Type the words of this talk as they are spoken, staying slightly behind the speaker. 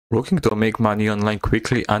Looking to make money online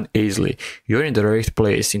quickly and easily? You're in the right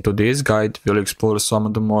place. In today's guide, we'll explore some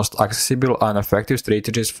of the most accessible and effective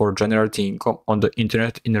strategies for generating income on the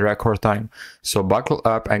internet in record time. So buckle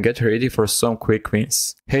up and get ready for some quick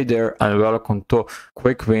wins. Hey there and welcome to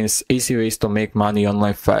Quick Wins, Easy Ways to Make Money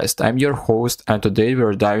Online Fast. I'm your host and today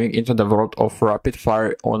we're diving into the world of rapid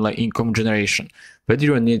fire online income generation. Whether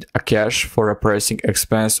you need a cash for a pressing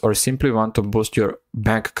expense or simply want to boost your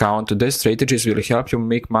bank account, these strategies will help you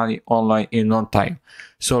make money online in no time.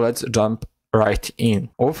 So let's jump right in.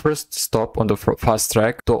 Our first stop on the fast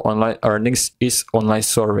track to online earnings is online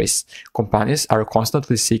surveys. Companies are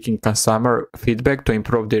constantly seeking consumer feedback to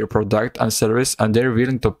improve their product and service, and they're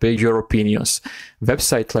willing to pay your opinions.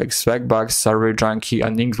 Websites like Swagbucks, SurveyJunkie,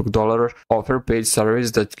 and InkDollar offer paid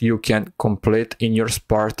surveys that you can complete in your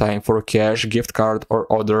spare time for cash, gift card,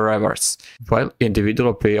 or other rewards. While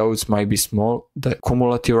individual payouts might be small, the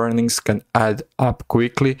cumulative earnings can add up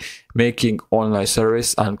quickly, making online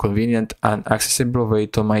service a convenient and accessible way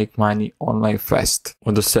to make money online fast.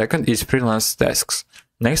 On the second is freelance tasks.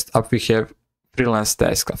 Next up we have freelance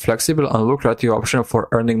tasks, a flexible and lucrative option for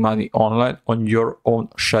earning money online on your own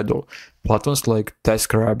schedule. Platforms like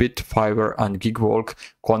TaskRabbit, Fiverr, and Gigwork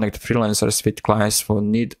connect freelancers with clients who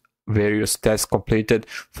need various tasks completed,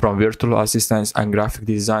 from virtual assistants and graphic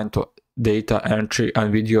design to data entry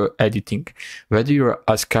and video editing. Whether you're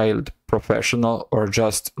a skilled professional or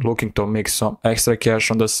just looking to make some extra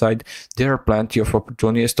cash on the side, there are plenty of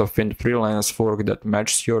opportunities to find freelance work that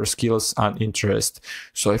matches your skills and interests.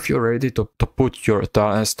 So if you're ready to put your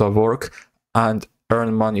talents to work and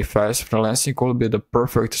earn money fast, freelancing will be the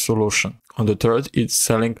perfect solution. On the third is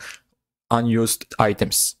selling unused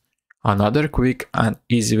items. Another quick and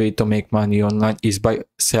easy way to make money online is by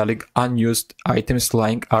selling unused items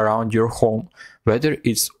lying around your home. Whether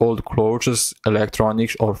it's old clothes,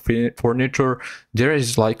 electronics, or furniture, there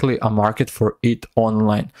is likely a market for it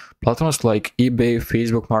online. Platforms like eBay,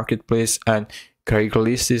 Facebook Marketplace, and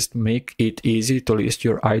Craigslist make it easy to list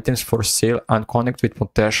your items for sale and connect with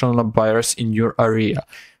potential buyers in your area.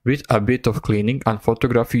 With a bit of cleaning and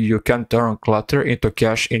photography, you can turn clutter into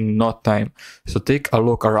cash in no time. So take a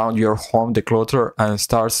look around your home declutter and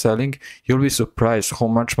start selling. You'll be surprised how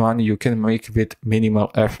much money you can make with minimal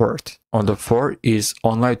effort. On the fourth is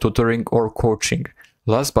online tutoring or coaching.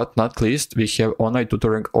 Last but not least, we have online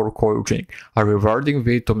tutoring or coaching, a rewarding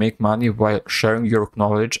way to make money while sharing your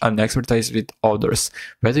knowledge and expertise with others.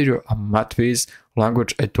 Whether you're a math whiz,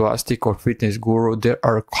 language enthusiast, or fitness guru, there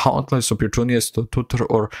are countless opportunities to tutor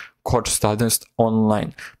or coach students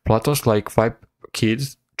online. Platforms like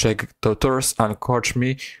 5Kids, Check Tutors, and Coach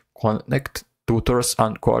Me connect tutors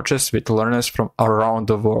and coaches with learners from around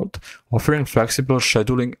the world, offering flexible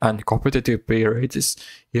scheduling and competitive pay rates.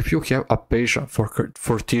 If you have a passion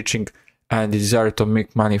for teaching and desire to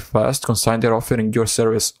make money fast, consider offering your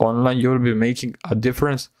service online. You will be making a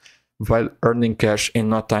difference while earning cash in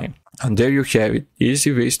no time. And there you have it,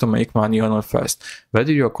 easy ways to make money online fast.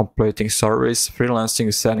 Whether you're completing surveys,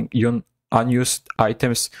 freelancing, selling unused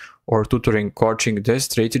items, or tutoring coaching, these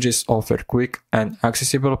strategies offer quick and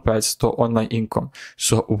accessible paths to online income.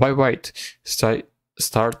 So why wait?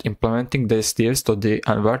 Start implementing these tips today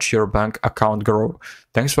and watch your bank account grow.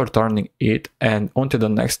 Thanks for turning it, and until the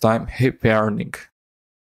next time, happy earning.